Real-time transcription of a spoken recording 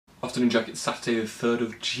afternoon, Jack. It's Saturday the 3rd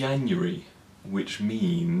of January, which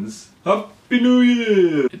means Happy New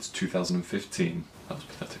Year! It's 2015. That was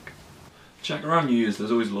pathetic. Jack, around New Year's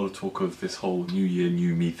there's always a lot of talk of this whole New Year,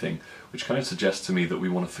 New Me thing, which kind of suggests to me that we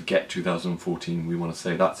want to forget 2014, we want to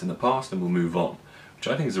say that's in the past and we'll move on, which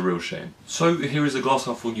I think is a real shame. So here is a glass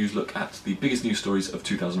half full news look at the biggest news stories of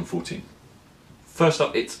 2014. First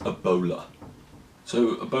up, it's Ebola.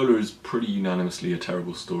 So Ebola is pretty unanimously a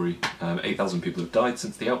terrible story. 8,000 people have died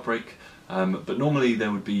since the outbreak, but normally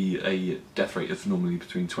there would be a death rate of normally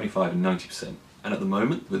between 25 and 90%. And at the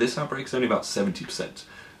moment, with this outbreak, it's only about 70%,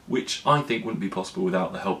 which I think wouldn't be possible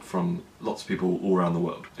without the help from lots of people all around the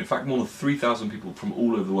world. In fact, more than 3,000 people from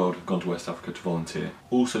all over the world have gone to West Africa to volunteer.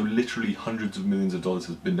 Also, literally hundreds of millions of dollars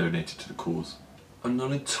has been donated to the cause. I'm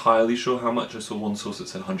not entirely sure how much. I saw one source that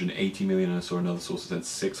said 180 million and I saw another source that said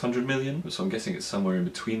 600 million, so I'm guessing it's somewhere in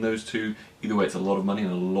between those two. Either way, it's a lot of money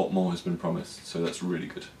and a lot more has been promised, so that's really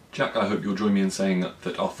good. Jack, I hope you'll join me in saying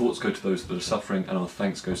that our thoughts go to those that are suffering and our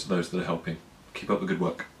thanks goes to those that are helping. Keep up the good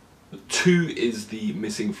work. 2 is the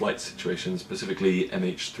missing flight situation, specifically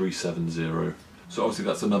MH370. So obviously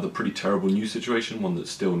that's another pretty terrible news situation, one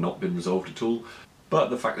that's still not been resolved at all. But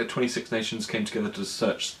the fact that 26 nations came together to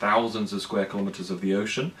search thousands of square kilometres of the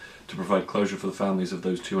ocean to provide closure for the families of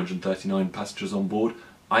those 239 passengers on board,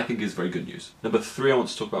 I think is very good news. Number 3, I want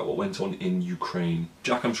to talk about what went on in Ukraine.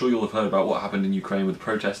 Jack, I'm sure you'll have heard about what happened in Ukraine with the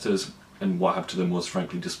protesters, and what happened to them was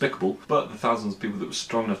frankly despicable, but the thousands of people that were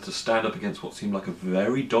strong enough to stand up against what seemed like a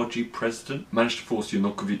very dodgy president managed to force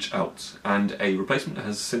Yanukovych out, and a replacement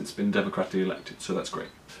has since been democratically elected, so that's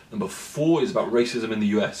great. Number 4 is about racism in the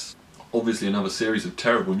US. Obviously another series of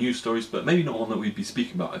terrible news stories, but maybe not one that we'd be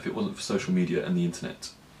speaking about if it wasn't for social media and the internet.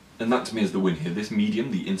 And that to me is the win here. This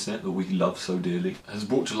medium, the internet that we love so dearly, has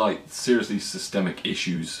brought to light seriously systemic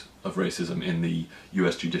issues of racism in the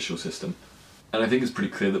US judicial system. And I think it's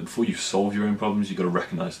pretty clear that before you solve your own problems, you've got to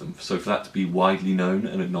recognise them. So for that to be widely known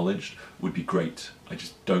and acknowledged would be great. I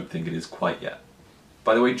just don't think it is quite yet.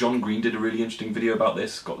 By the way, John Green did a really interesting video about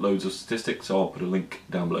this, got loads of statistics, so I'll put a link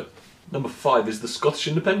down below. Number 5 is the Scottish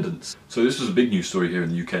independence. So this was a big news story here in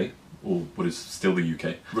the UK, or what is still the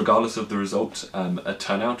UK. Regardless of the result, a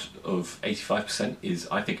turnout of 85% is,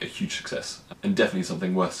 I think, a huge success, and definitely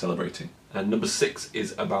something worth celebrating. And number 6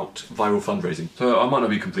 is about viral fundraising. So I might not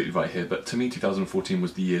be completely right here, but to me 2014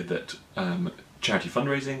 was the year that charity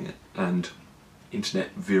fundraising and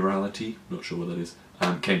internet virality, not sure what that is,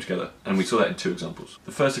 came together, and we saw that in 2 examples.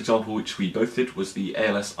 The first example, which we both did, was the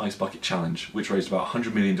ALS Ice Bucket Challenge, which raised about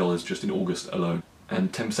 $100 million just in August alone,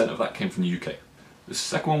 and 10% of that came from the UK. The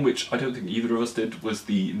second one, which I don't think either of us did, was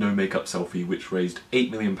the No Makeup Selfie, which raised £8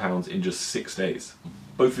 million in just 6 days.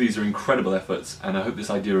 Both of these are incredible efforts, and I hope this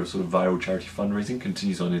idea of sort of viral charity fundraising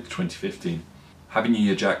continues on into 2015. Happy New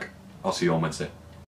Year, Jack. I'll see you on Wednesday.